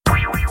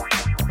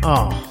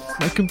Oh,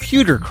 my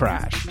computer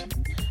crashed.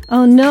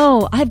 Oh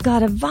no, I've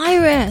got a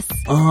virus.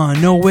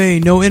 No way,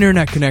 no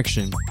internet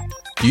connection.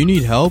 Do you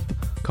need help?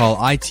 Call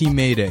IT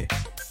Mayday.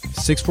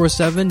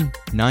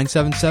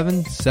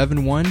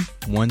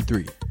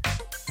 647-977-7113.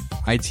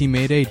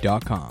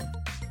 itmayday.com.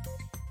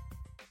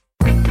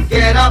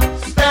 Get up,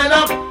 stand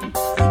up.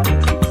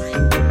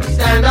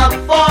 Stand up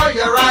for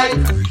your right.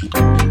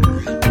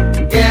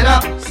 Get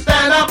up,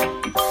 stand up.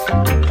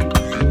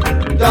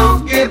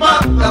 Don't give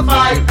up the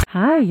fight.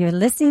 Hi, you're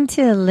listening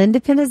to Linda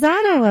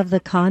Pinizzato of the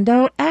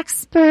Condo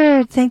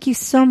Expert. Thank you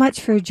so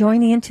much for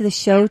joining into the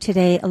show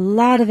today. A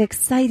lot of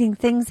exciting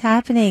things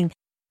happening.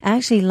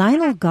 Actually,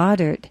 Lionel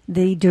Goddard,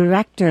 the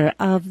director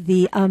of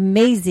the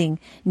amazing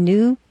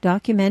new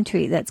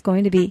documentary that's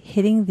going to be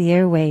hitting the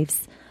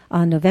airwaves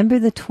on November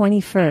the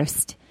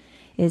 21st,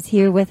 is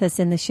here with us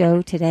in the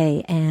show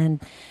today. And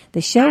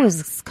the show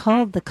is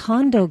called The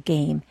Condo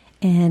Game.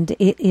 And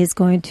it is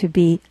going to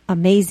be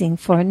amazing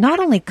for not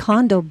only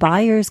condo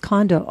buyers,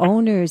 condo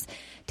owners,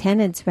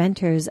 tenants,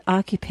 renters,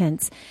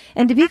 occupants,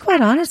 and to be quite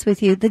honest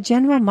with you, the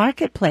general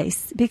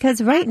marketplace.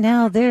 Because right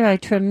now there are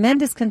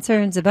tremendous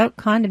concerns about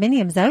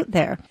condominiums out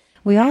there.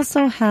 We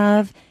also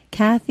have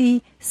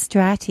Kathy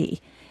Stratty,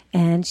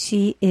 and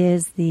she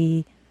is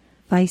the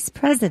vice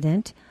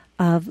president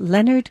of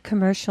Leonard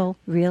Commercial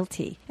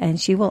Realty, and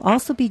she will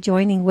also be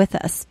joining with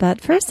us. But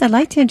first, I'd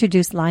like to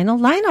introduce Lionel.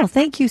 Lionel,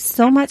 thank you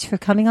so much for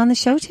coming on the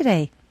show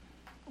today.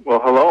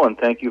 Well, hello, and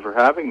thank you for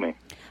having me.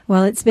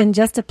 Well, it's been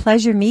just a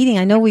pleasure meeting.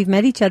 I know we've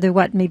met each other,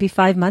 maybe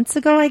 5 months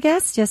ago, I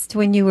guess, just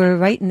when you were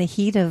right in the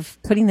heat of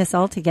putting this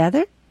all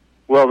together?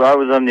 Well, I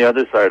was on the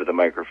other side of the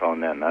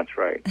microphone then, that's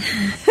right.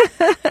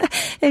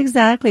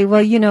 Exactly.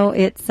 Well,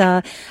 it's,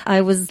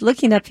 I was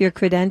looking up your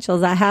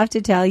credentials, I have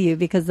to tell you,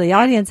 because the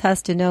audience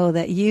has to know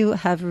that you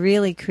have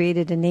really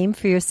created a name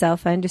for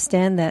yourself. I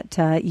understand that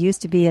you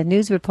used to be a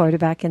news reporter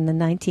back in the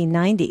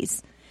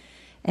 1990s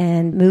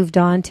and moved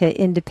on to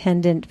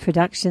independent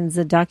productions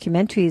and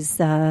documentaries,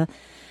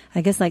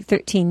 I guess like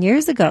 13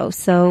 years ago.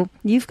 So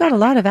you've got a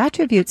lot of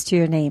attributes to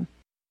your name.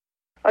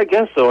 I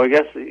guess so. I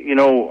guess,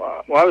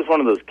 I was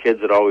one of those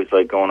kids that always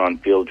liked going on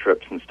field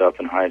trips and stuff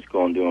in high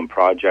school and doing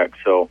projects.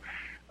 So,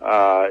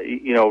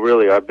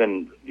 really I've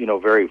been,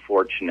 very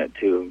fortunate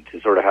to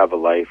sort of have a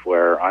life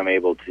where I'm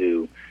able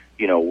to,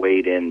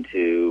 wade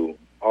into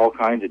all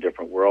kinds of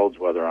different worlds,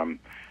 whether I'm,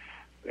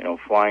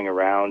 flying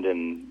around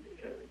in,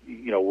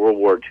 World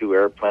War II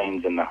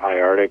airplanes in the high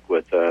Arctic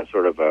with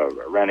sort of a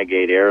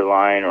renegade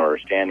airline, or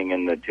standing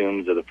in the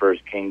tombs of the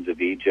first kings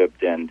of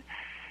Egypt. And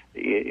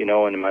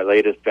and my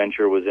latest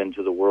venture was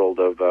into the world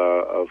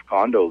of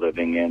condo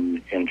living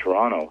in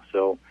Toronto.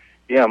 So,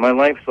 yeah, my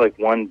life's like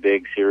one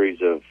big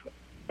series of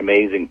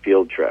amazing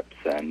field trips,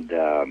 and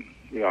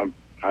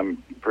I'm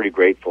pretty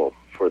grateful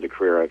for the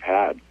career I've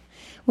had.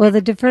 Well,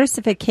 the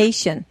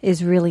diversification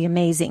is really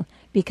amazing,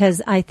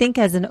 because I think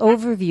as an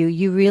overview,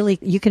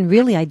 you can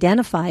really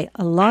identify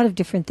a lot of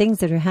different things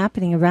that are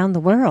happening around the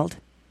world,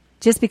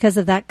 just because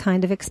of that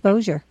kind of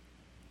exposure.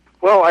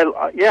 Well, I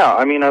like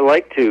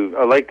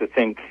to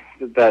think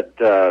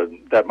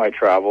that my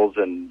travels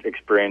and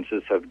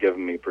experiences have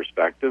given me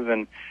perspective,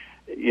 and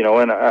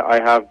I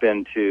have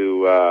been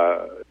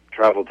to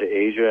travel to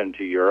Asia and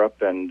to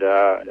Europe, and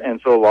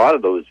so a lot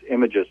of those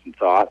images and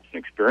thoughts and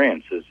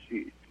experiences,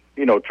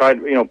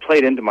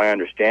 played into my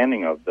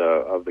understanding of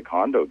the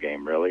condo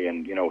game, really,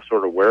 and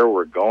sort of where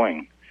we're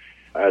going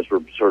as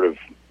we're sort of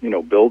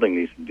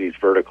building these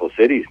vertical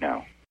cities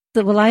now.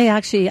 Well,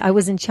 I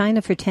was in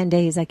China for 10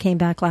 days. I came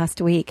back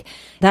last week.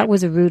 That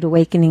was a rude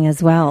awakening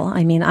as well.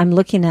 I mean, I'm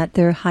looking at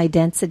their high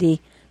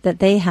density that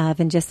they have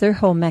and just their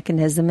whole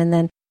mechanism. And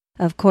then,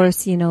 of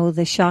course,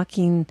 the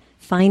shocking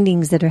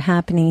findings that are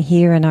happening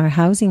here in our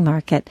housing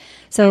market.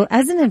 So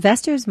as an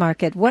investor's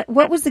market, what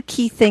was the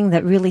key thing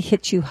that really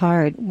hit you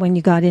hard when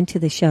you got into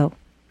the show?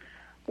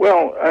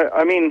 Well,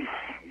 I mean,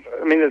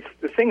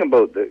 the thing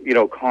about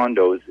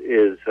condos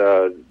is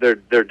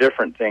they're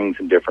different things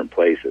in different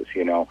places,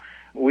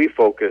 We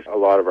focused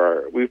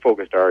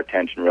our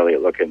attention really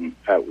at looking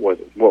at what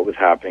was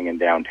happening in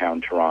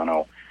downtown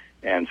Toronto,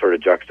 and sort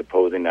of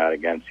juxtaposing that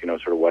against,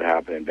 sort of what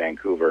happened in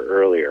Vancouver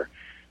earlier.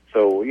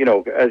 So,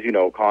 as you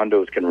know,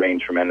 condos can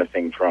range from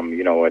anything from,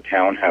 a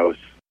townhouse,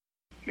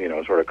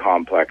 sort of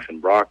complex in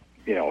Brock,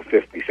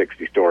 50,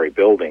 60-story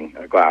building,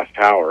 a glass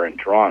tower in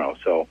Toronto.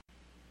 So,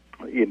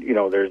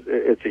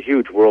 it's a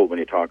huge world when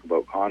you talk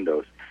about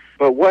condos.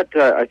 But what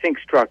I think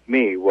struck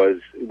me was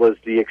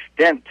the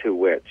extent to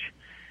which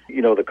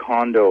the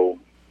condo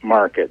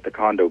market, the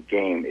condo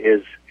game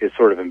is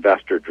sort of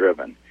investor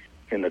driven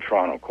in the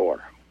Toronto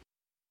core.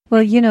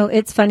 Well,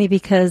 it's funny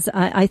because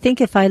I think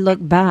if I look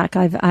back,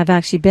 I've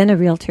actually been a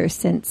realtor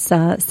since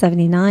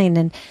 79,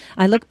 and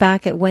I look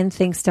back at when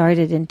things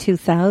started in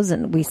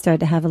 2000, we started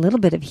to have a little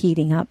bit of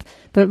heating up,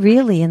 but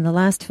really in the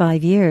last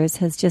 5 years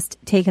has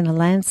just taken a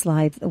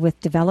landslide with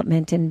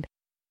development and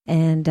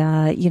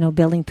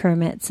building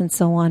permits and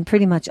so on,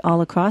 pretty much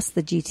all across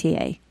the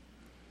GTA.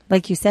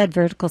 Like you said,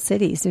 vertical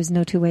cities, there's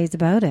no two ways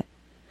about it.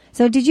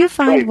 So did you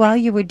find Right. while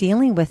you were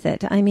dealing with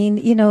it, I mean,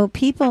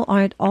 people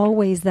aren't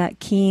always that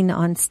keen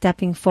on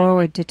stepping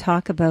forward to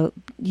talk about,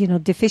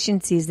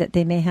 deficiencies that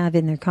they may have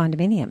in their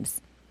condominiums.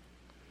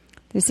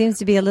 There seems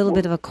to be a little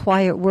bit of a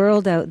quiet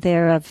world out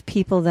there of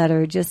people that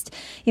are just,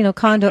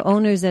 condo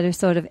owners that are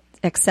sort of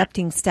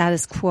accepting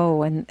status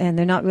quo and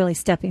they're not really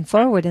stepping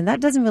forward. And that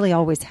doesn't really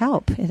always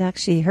help. It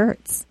actually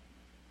hurts.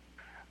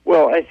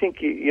 Well, I think,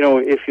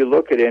 if you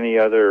look at any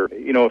other,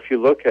 if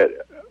you look at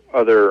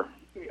other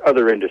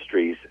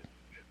industries,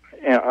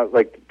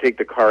 like take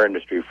the car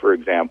industry, for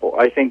example,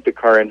 I think the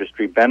car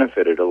industry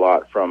benefited a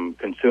lot from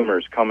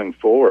consumers coming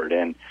forward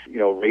and,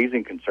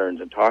 raising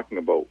concerns and talking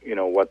about,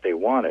 what they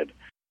wanted.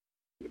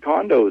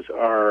 Condos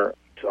are,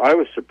 I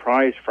was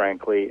surprised,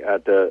 frankly,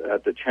 at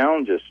the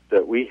challenges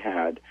that we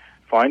had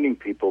finding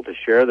people to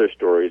share their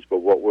stories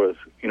about what was,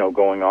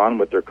 going on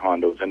with their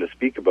condos and to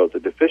speak about the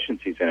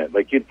deficiencies in it.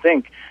 Like, you'd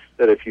think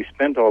that if you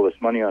spent all this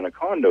money on a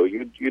condo,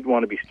 you'd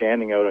want to be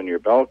standing out on your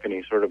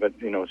balcony, sort of,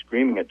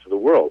 screaming it to the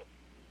world.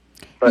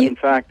 But in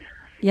fact,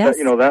 yes.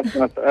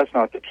 That's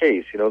not the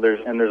case.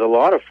 There's a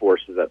lot of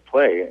forces at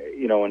play,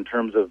 in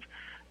terms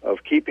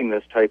of keeping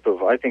this type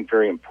of, I think,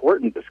 very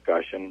important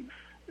discussion,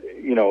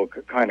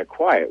 kind of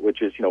quiet,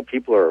 which is,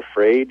 people are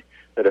afraid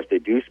that if they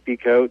do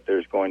speak out,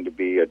 there's going to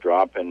be a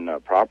drop in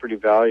property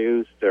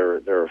values.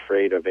 They're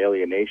afraid of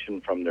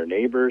alienation from their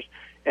neighbors,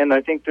 and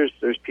I think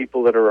there's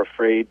people that are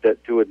afraid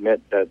to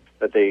admit that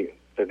they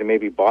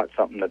maybe bought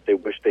something that they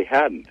wish they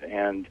hadn't.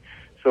 And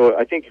so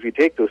I think if you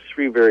take those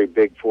three very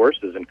big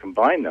forces and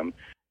combine them,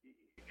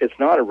 it's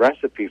not a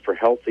recipe for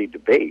healthy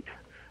debate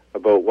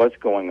about what's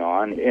going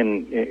on.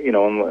 And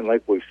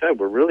like we've said,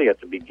 we're really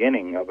at the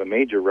beginning of a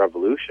major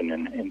revolution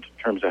in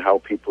terms of how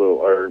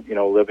people are,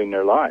 living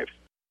their lives.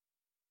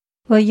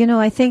 Well,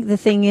 I think the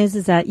thing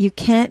is that you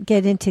can't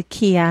get into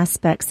key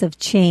aspects of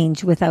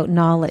change without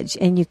knowledge,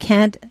 and you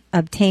can't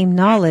obtain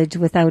knowledge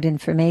without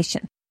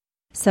information.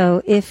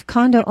 So if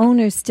condo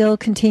owners still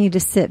continue to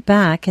sit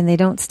back and they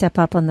don't step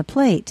up on the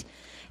plate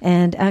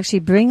and actually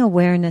bring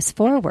awareness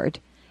forward,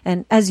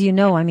 and as you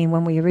know, I mean,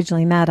 when we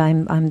originally met,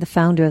 I'm the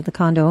founder of the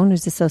Condo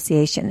Owners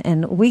Association,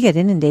 and we get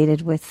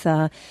inundated with,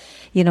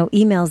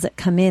 emails that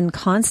come in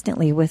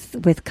constantly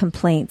with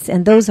complaints,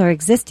 and those are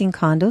existing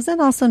condos and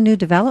also new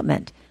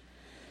development.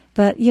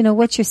 But,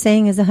 what you're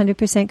saying is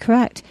 100%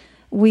 correct.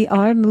 We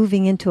are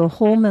moving into a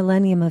whole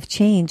millennium of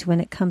change when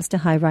it comes to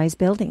high-rise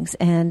buildings,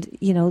 and,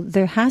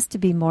 there has to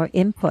be more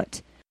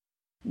input.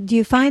 Do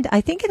you find,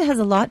 I think it has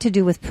a lot to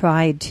do with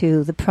pride,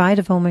 too, the pride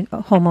of home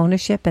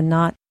ownership and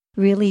not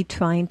really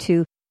trying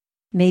to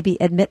maybe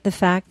admit the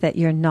fact that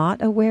you're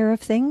not aware of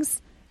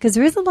things? Because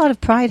there is a lot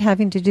of pride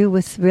having to do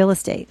with real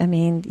estate. I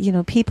mean,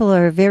 people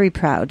are very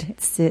proud.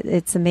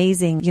 It's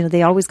amazing.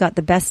 They always got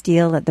the best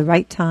deal at the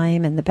right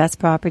time and the best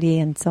property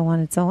and so on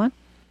and so on.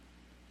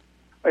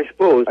 I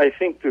suppose. I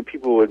think that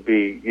people would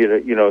be,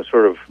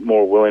 sort of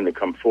more willing to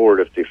come forward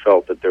if they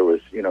felt that there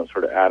was,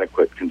 sort of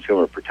adequate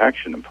consumer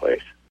protection in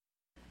place.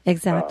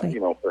 Exactly.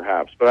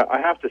 Perhaps. But I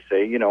have to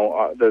say,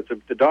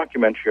 the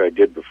documentary I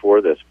did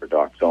before this for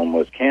Doc Zone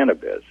was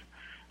Cannabis,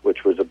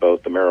 which was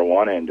about the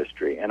marijuana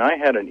industry. And I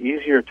had an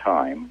easier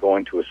time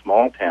going to a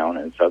small town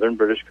in southern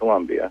British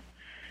Columbia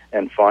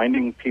and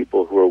finding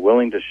people who are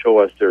willing to show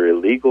us their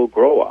illegal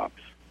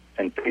grow-ops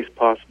and face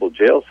possible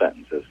jail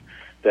sentences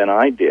than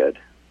I did,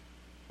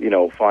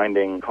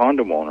 finding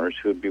condo owners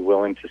who'd be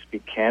willing to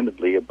speak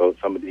candidly about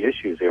some of the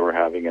issues they were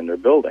having in their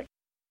building.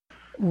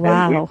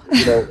 Wow.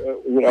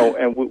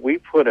 And we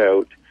put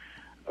out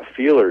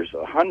feelers,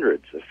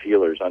 hundreds of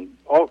feelers on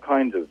all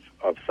kinds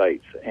of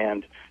sites.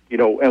 And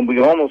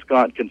we almost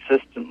got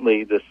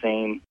consistently the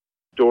same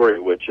story,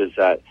 which is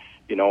that,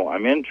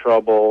 I'm in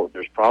trouble,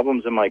 there's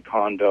problems in my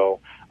condo,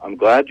 I'm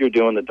glad you're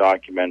doing the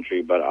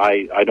documentary, but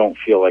I don't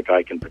feel like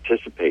I can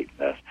participate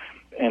in this.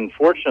 And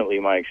fortunately,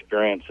 my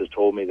experience has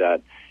told me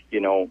that,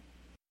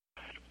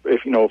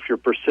 if you're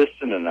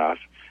persistent enough,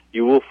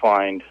 you will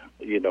find,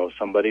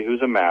 somebody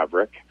who's a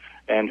maverick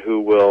and who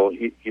will,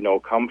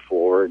 come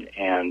forward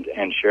and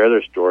share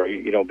their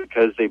story,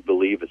 because they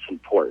believe it's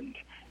important.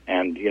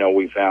 And,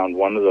 we found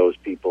one of those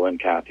people in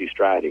Kathy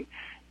Stratty,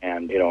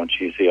 and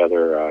she's the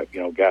other,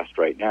 guest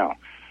right now.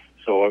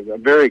 So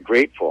I'm very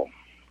grateful,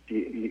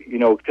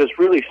 because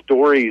really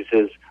stories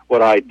is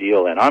what I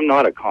deal in. I'm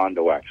not a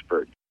condo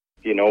expert.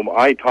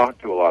 I talk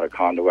to a lot of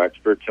condo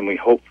experts, and we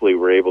hopefully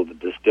were able to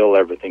distill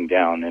everything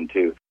down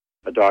into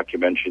a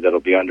documentary that'll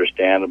be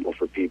understandable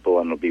for people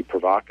and it'll be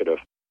provocative,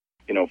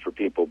 for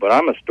people. But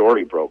I'm a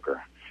story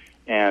broker,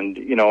 and,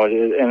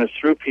 and it's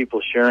through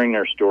people sharing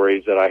their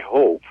stories that I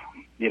hope,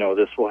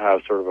 this will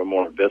have sort of a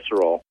more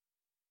visceral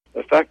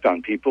effect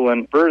on people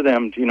and spur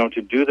them,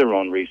 to do their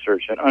own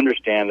research and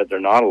understand that they're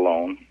not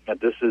alone, that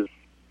this is,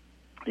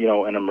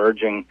 an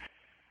emerging,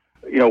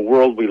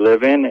 world we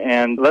live in,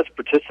 and let's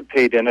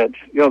participate in it.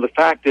 The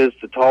fact is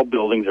the tall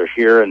buildings are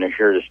here and they're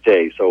here to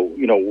stay. So,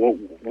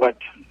 what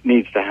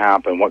needs to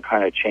happen? What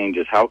kind of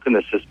changes? How can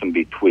the system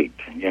be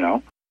tweaked,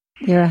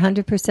 You're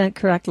 100%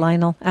 correct,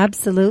 Lionel.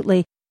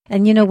 Absolutely.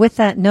 And, with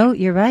that note,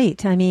 you're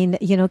right. I mean,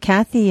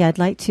 Kathy, I'd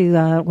like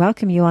to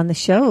welcome you on the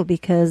show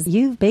because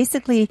you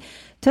basically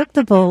took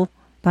the bull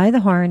by the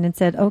horn and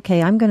said,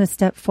 okay, I'm going to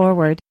step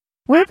forward.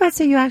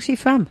 Whereabouts are you actually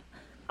from?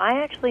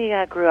 I actually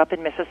grew up in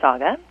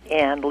Mississauga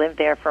and lived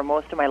there for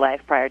most of my life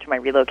prior to my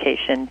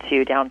relocation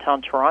to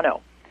downtown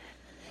Toronto.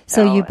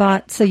 So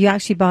you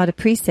actually bought a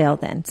pre-sale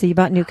then? So you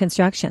bought new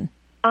construction?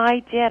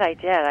 I did.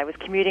 I was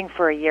commuting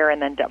for a year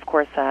and then, of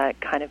course,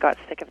 kind of got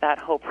sick of that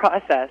whole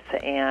process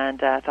and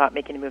thought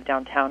making a move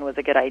downtown was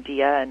a good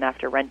idea. And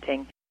after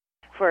renting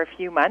for a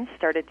few months,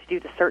 started to do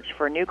the search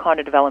for new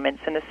condo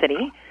developments in the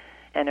city.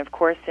 And, of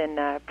course, in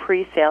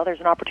pre-sale, there's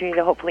an opportunity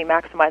to hopefully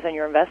maximize on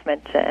your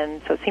investment.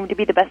 And so it seemed to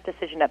be the best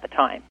decision at the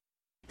time.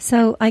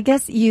 So I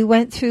guess you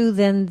went through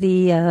then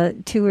the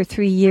 2 or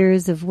 3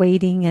 years of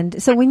waiting.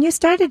 And so when you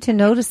started to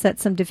notice that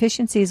some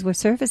deficiencies were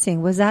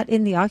surfacing, was that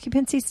in the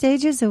occupancy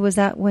stages or was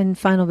that when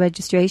final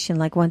registration,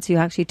 like once you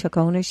actually took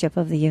ownership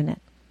of the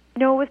unit?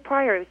 No, it was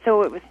prior.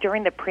 So it was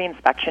during the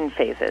pre-inspection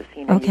phases.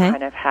 Okay. You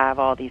kind of have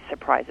all these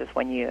surprises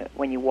when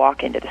you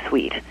walk into the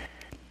suite.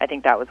 I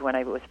think that was when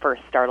I was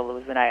first startled. It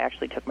was when I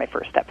actually took my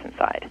first steps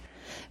inside.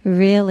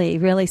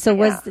 Really? So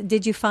yeah.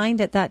 Did you find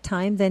at that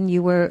time then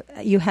you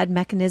had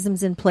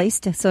mechanisms in place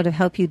to sort of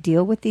help you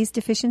deal with these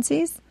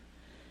deficiencies?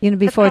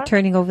 Before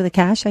turning over the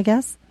cash, I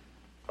guess?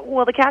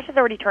 Well, the cash is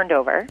already turned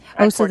over.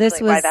 Oh, so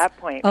this was... by that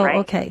point, oh, right?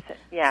 okay.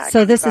 Yeah.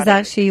 So this is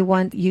actually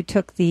when you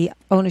took the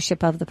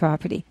ownership of the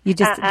property.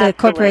 The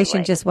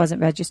corporation just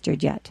wasn't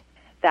registered yet.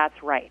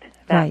 That's right.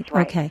 Right,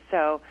 okay.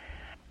 So...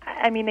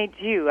 I mean, they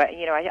do.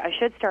 I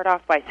should start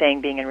off by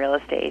saying being in real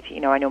estate,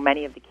 I know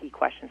many of the key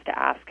questions to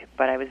ask,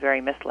 but I was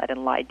very misled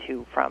and lied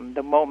to from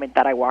the moment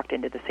that I walked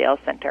into the sales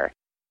center,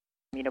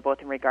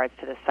 both in regards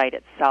to the site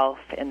itself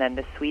and then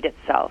the suite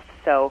itself.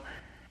 So,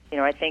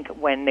 I think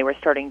when they were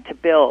starting to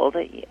build,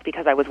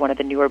 because I was one of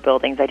the newer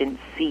buildings, I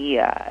didn't see,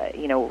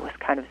 was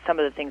kind of some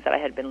of the things that I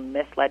had been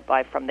misled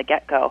by from the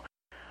get-go.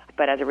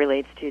 But as it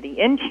relates to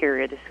the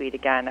interior of the suite,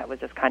 again, that was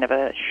just kind of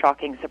a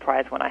shocking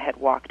surprise when I had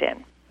walked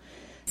in.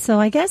 So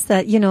I guess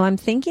that, I'm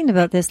thinking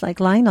about this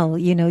like Lionel,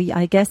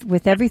 I guess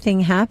with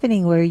everything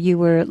happening where you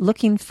were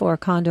looking for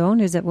condo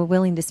owners that were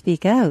willing to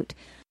speak out,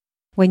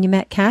 when you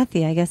met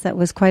Kathy, I guess that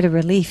was quite a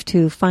relief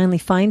to finally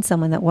find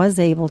someone that was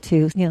able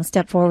to,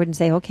 step forward and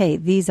say, okay,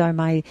 these are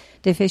my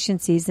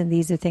deficiencies and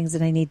these are things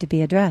that I need to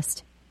be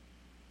addressed.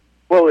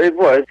 Well, it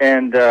was,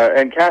 and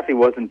Kathy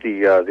wasn't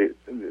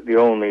the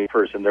only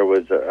person. There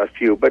was a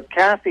few, but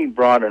Kathy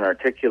brought an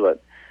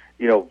articulate,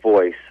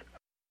 voice,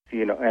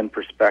 and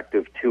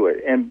perspective to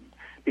it. And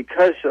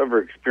because of her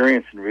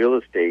experience in real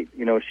estate,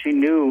 she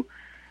knew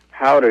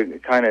how to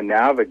kind of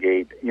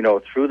navigate,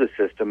 through the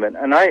system.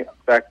 And I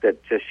expect that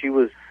she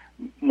was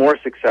more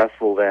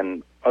successful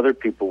than other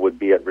people would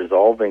be at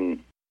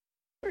resolving,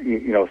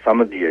 some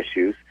of the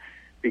issues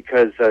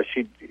because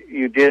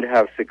you did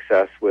have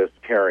success with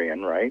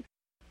Carrion, right?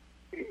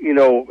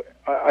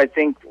 I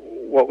think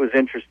what was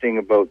interesting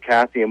about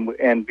Kathy,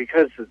 and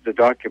because the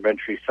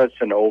documentary is such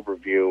an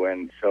overview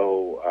and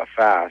so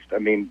fast, I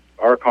mean,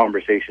 our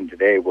conversation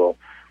today will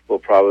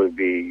probably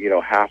be,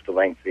 half the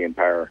length of the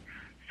entire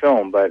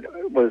film, but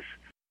was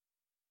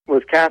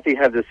Kathy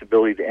had this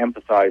ability to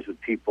empathize with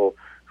people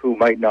who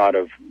might not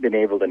have been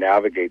able to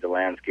navigate the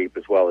landscape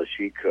as well as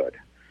she could.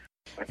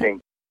 I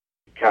think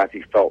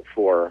Kathy felt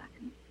for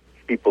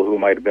people who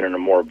might have been in a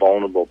more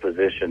vulnerable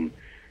position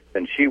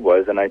than she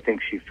was, and I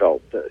think she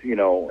felt,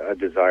 a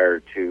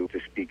desire to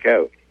speak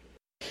out.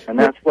 And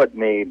that's what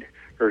made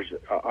her,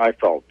 I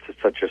felt,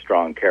 such a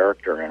strong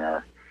character in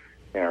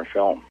our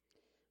film.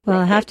 Well,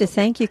 I have to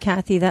thank you,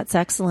 Kathy. That's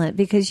excellent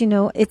because,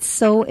 it's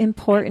so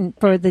important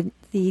for the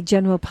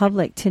general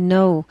public to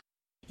know,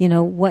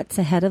 what's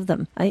ahead of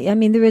them. I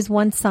mean, there is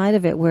one side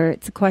of it where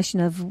it's a question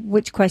of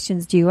which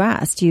questions do you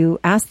ask? Do you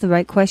ask the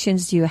right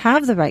questions? Do you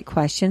have the right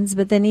questions?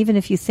 But then even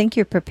if you think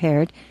you're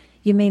prepared,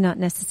 you may not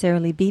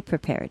necessarily be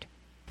prepared.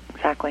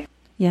 Exactly.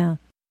 Yeah.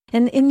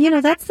 And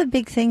that's the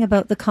big thing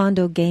about the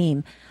condo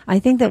game. I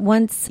think that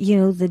once,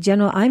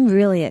 I'm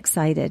really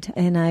excited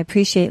and I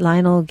appreciate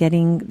Lionel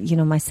getting,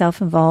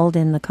 myself involved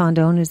in the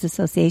Condo Owners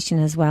Association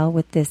as well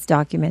with this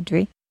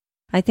documentary.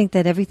 I think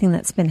that everything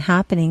that's been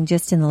happening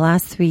just in the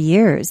last 3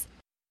 years,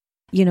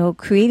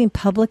 creating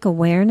public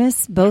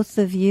awareness, both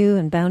of you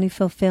and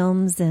Bountiful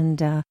Films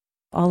and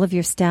all of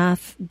your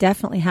staff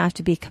definitely have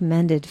to be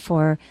commended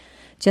for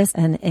just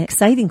an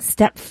exciting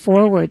step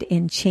forward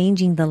in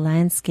changing the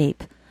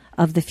landscape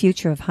of the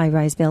future of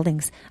high-rise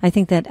buildings. I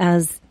think that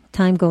as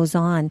time goes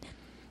on,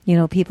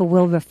 people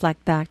will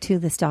reflect back to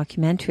this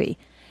documentary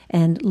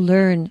and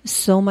learn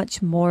so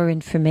much more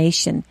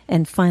information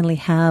and finally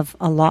have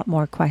a lot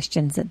more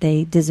questions that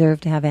they deserve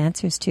to have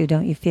answers to,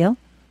 don't you feel?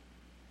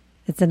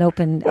 It's an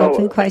open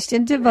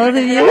question to both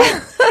of you.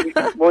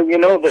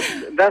 Well,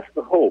 that's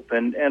the hope,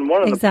 and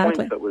one of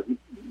exactly.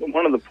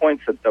 the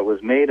points that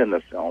was made in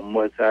the film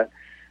was that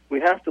we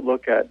have to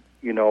look at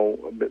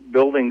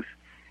buildings.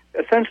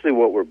 Essentially,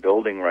 what we're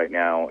building right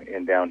now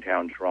in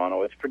downtown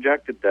Toronto, it's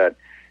projected that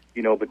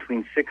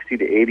between 60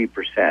 to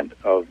 80%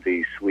 of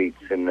the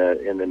suites in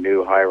the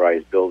new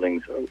high-rise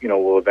buildings,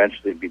 will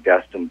eventually be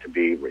destined to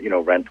be,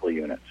 rental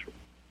units.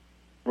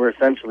 We're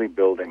essentially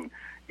building,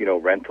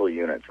 rental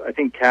units. I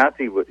think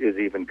Kathy is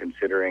even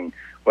considering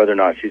whether or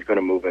not she's going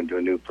to move into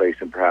a new place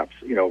and perhaps,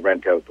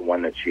 rent out the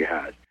one that she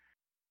has.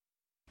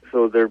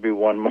 So there'd be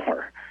one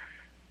more.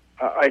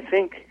 I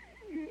think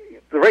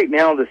right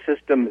now the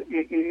system,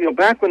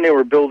 back when they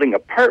were building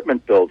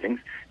apartment buildings,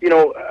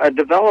 a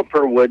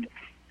developer would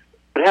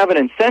have an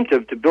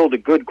incentive to build a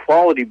good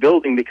quality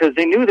building because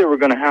they knew they were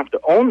going to have to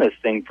own this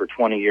thing for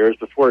 20 years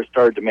before it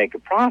started to make a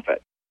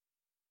profit,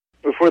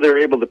 before they were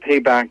able to pay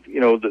back,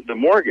 the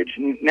mortgage.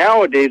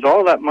 Nowadays,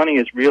 all that money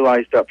is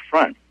realized up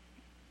front.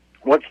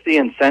 What's the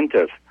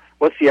incentive?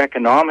 What's the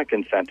economic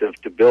incentive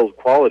to build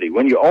quality?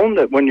 When you're going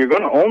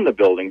to own the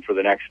building for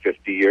the next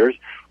 50 years,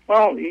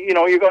 well,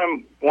 you're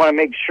going to want to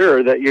make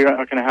sure that you're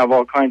not going to have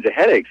all kinds of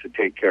headaches to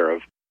take care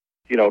of,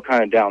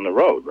 kind of down the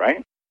road,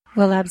 right?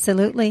 Well,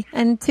 absolutely.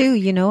 And too,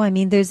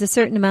 there's a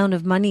certain amount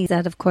of money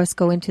that, of course,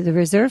 go into the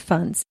reserve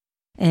funds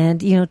and,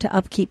 to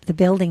upkeep the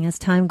building as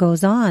time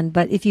goes on.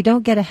 But if you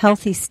don't get a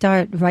healthy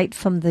start right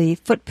from the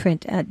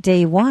footprint at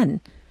day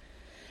one,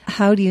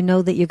 how do you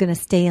know that you're going to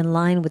stay in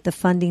line with the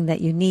funding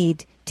that you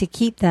need to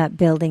keep that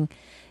building,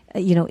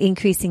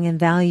 increasing in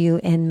value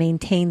and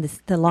maintain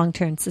the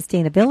long-term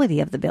sustainability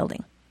of the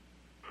building?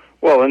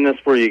 Well, and that's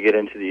where you get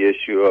into the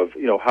issue of,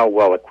 how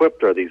well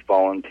equipped are these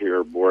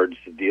volunteer boards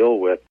to deal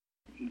with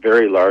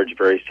very large,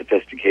 very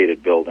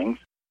sophisticated buildings,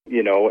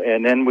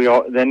 and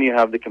then you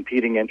have the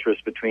competing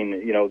interest between,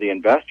 the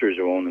investors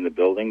who own in the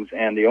buildings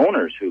and the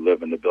owners who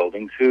live in the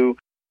buildings who,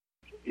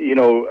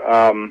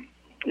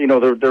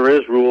 there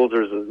is rules,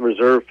 there's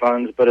reserve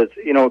funds, but it's,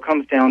 it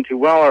comes down to,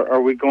 well,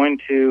 are we going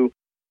to,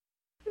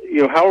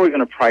 how are we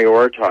going to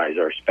prioritize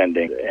our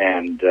spending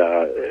and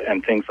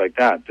things like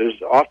that?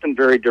 There's often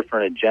very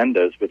different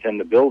agendas within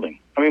the building.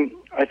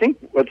 I think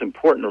what's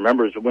important to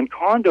remember is that when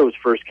condos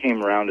first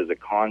came around as a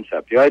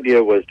concept, the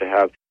idea was to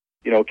have,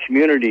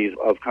 communities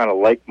of kind of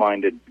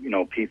like-minded,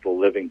 people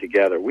living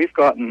together. We've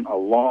gotten a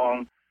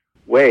long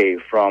way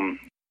from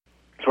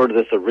sort of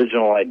this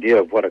original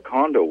idea of what a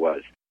condo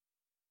was.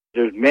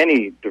 There's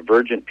many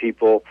divergent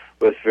people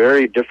with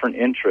very different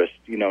interests,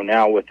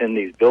 now within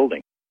these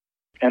buildings.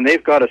 And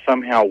they've got to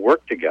somehow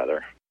work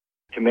together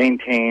to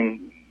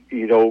maintain,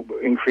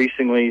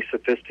 increasingly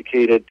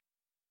sophisticated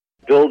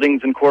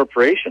buildings and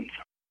corporations.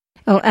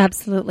 Oh,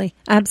 absolutely.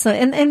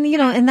 Absolutely.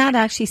 And that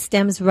actually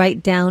stems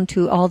right down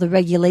to all the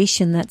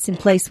regulation that's in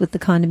place with the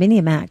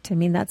Condominium Act.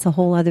 That's a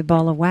whole other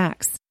ball of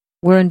wax.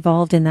 We're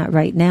involved in that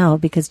right now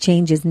because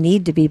changes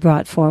need to be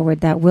brought forward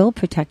that will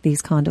protect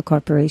these condo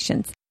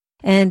corporations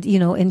and,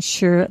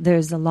 ensure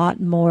there's a lot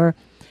more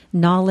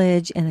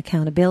knowledge and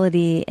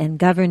accountability and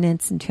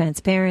governance and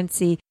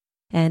transparency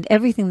and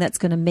everything that's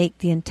going to make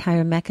the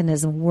entire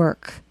mechanism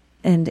work.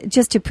 And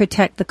just to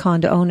protect the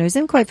condo owners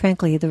and, quite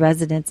frankly, the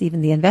residents,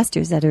 even the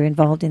investors that are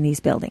involved in these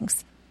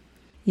buildings.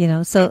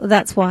 So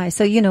that's why.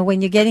 So,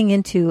 when you're getting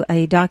into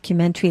a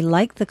documentary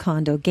like The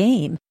Condo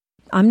Game,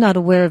 I'm not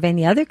aware of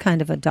any other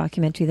kind of a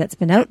documentary that's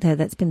been out there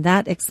that's been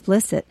that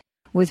explicit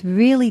with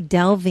really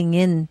delving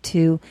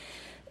into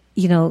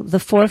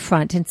the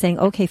forefront and saying,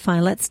 okay,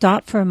 fine, let's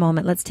stop for a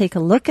moment. Let's take a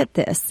look at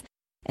this.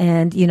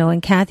 And,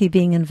 and Kathy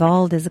being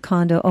involved as a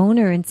condo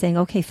owner and saying,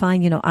 okay,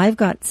 fine, I've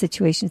got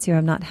situations here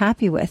I'm not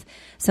happy with.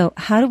 So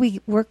how do we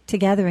work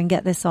together and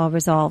get this all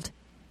resolved?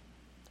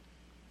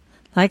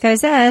 Like I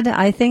said,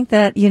 I think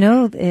that,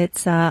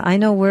 it's, I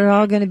know we're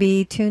all going to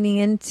be tuning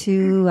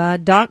into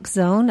Doc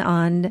Zone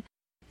on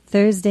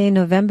Thursday,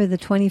 November the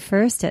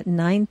 21st at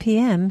 9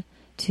 p.m.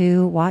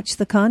 to watch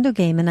The Condo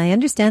Game. And I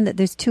understand that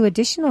there's 2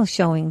 additional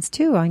showings,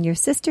 too, on your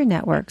sister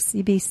network,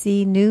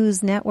 CBC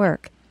News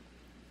Network.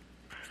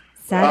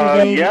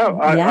 Saturday.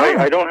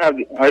 I don't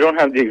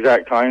have the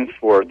exact times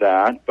for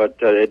that, but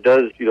it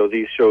does.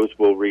 These shows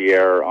will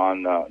re-air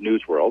on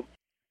News World.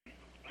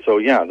 So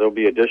there'll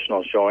be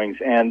additional showings,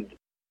 and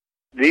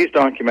these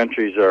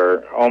documentaries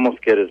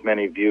almost get as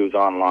many views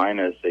online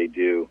as they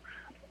do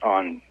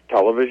on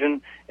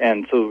television.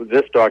 And so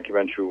this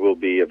documentary will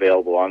be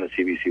available on the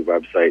CBC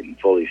website and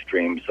fully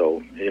streamed.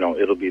 So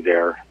it'll be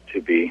there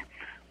to be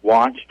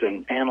watched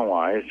and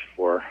analyzed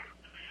for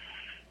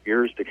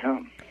years to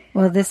come.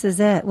 Well, this is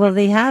it. Well,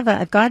 they have,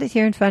 I've got it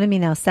here in front of me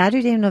now,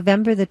 Saturday,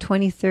 November the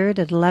 23rd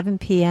at 11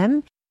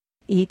 p.m.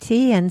 ET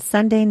and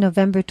Sunday,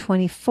 November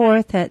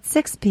 24th at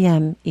 6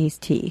 p.m.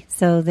 ET.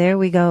 So there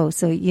we go.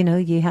 So,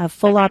 you have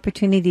full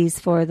opportunities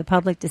for the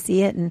public to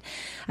see it. And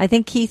I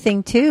think key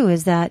thing, too,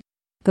 is that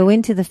go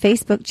into the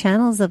Facebook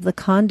channels of The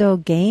Condo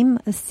Game,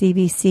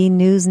 CBC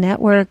News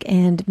Network,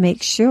 and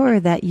make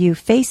sure that you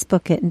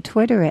Facebook it and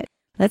Twitter it.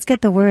 Let's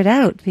get the word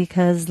out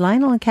because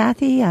Lionel and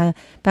Kathy,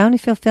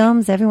 Bountyfield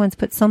Films, everyone's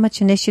put so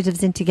much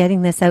initiatives into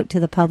getting this out to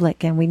the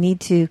public, and we need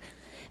to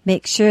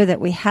make sure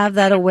that we have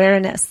that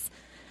awareness.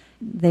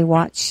 They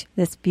watch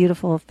this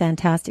beautiful,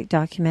 fantastic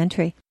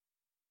documentary.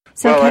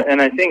 So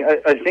and I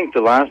think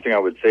the last thing I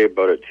would say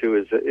about it too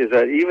is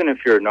that even if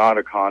you're not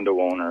a condo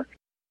owner,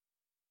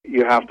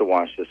 You have to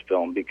watch this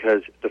film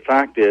because the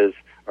fact is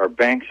our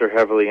banks are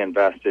heavily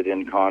invested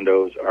in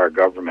condos. Our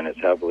government is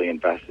heavily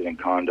invested in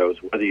condos.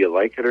 Whether you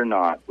like it or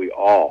not, we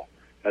all,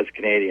 as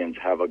Canadians,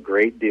 have a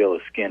great deal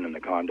of skin in the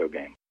condo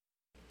game.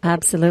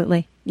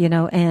 Absolutely.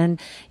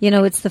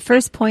 It's the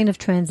first point of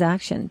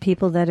transaction.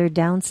 People that are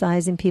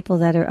downsizing, people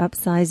that are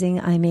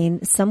upsizing. I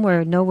mean,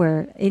 somewhere,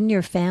 nowhere in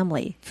your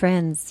family,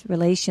 friends,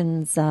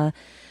 relations,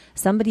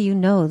 somebody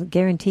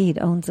guaranteed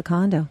owns a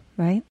condo,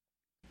 right?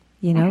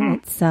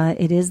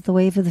 It is the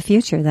wave of the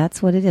future.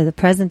 That's what it is, the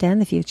present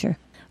and the future.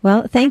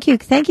 Well, thank you,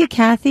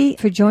 Kathy,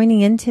 for joining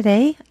in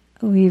today.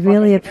 We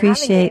really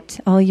appreciate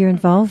all your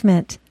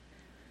involvement.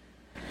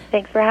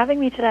 Thanks for having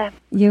me today.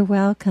 You're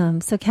welcome.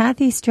 So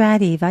Kathy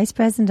Stratty, Vice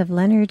President of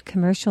Leonard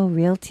Commercial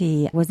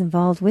Realty, was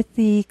involved with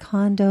the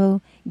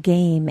condo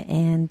game.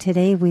 And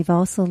today we've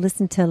also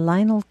listened to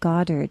Lionel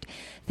Goddard.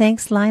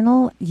 Thanks,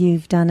 Lionel.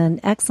 You've done an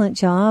excellent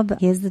job.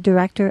 He is the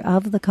director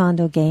of the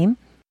condo game.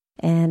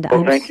 And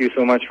thank you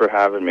so much for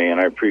having me,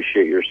 and I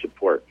appreciate your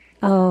support.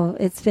 Oh,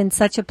 it's been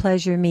such a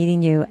pleasure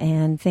meeting you,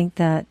 and think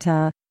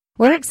that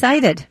we're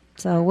excited.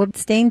 So we'll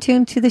stay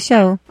tuned to the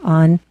show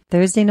on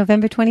Thursday,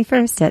 November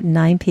 21st at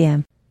 9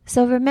 p.m.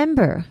 So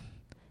remember,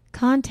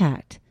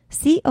 contact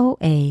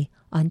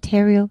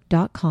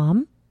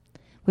coaontario.com.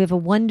 We have a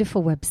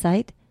wonderful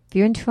website. If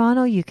you're in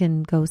Toronto, you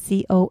can go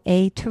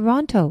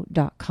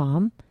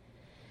coatoronto.com.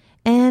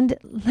 And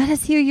let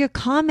us hear your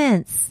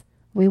comments.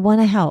 We want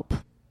to help.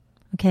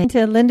 Okay.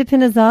 To Linda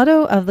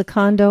Pinizzato of the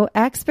Condo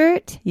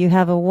Expert, you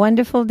have a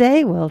wonderful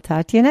day. We'll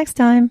talk to you next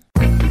time.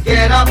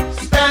 Get up,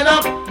 stand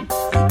up.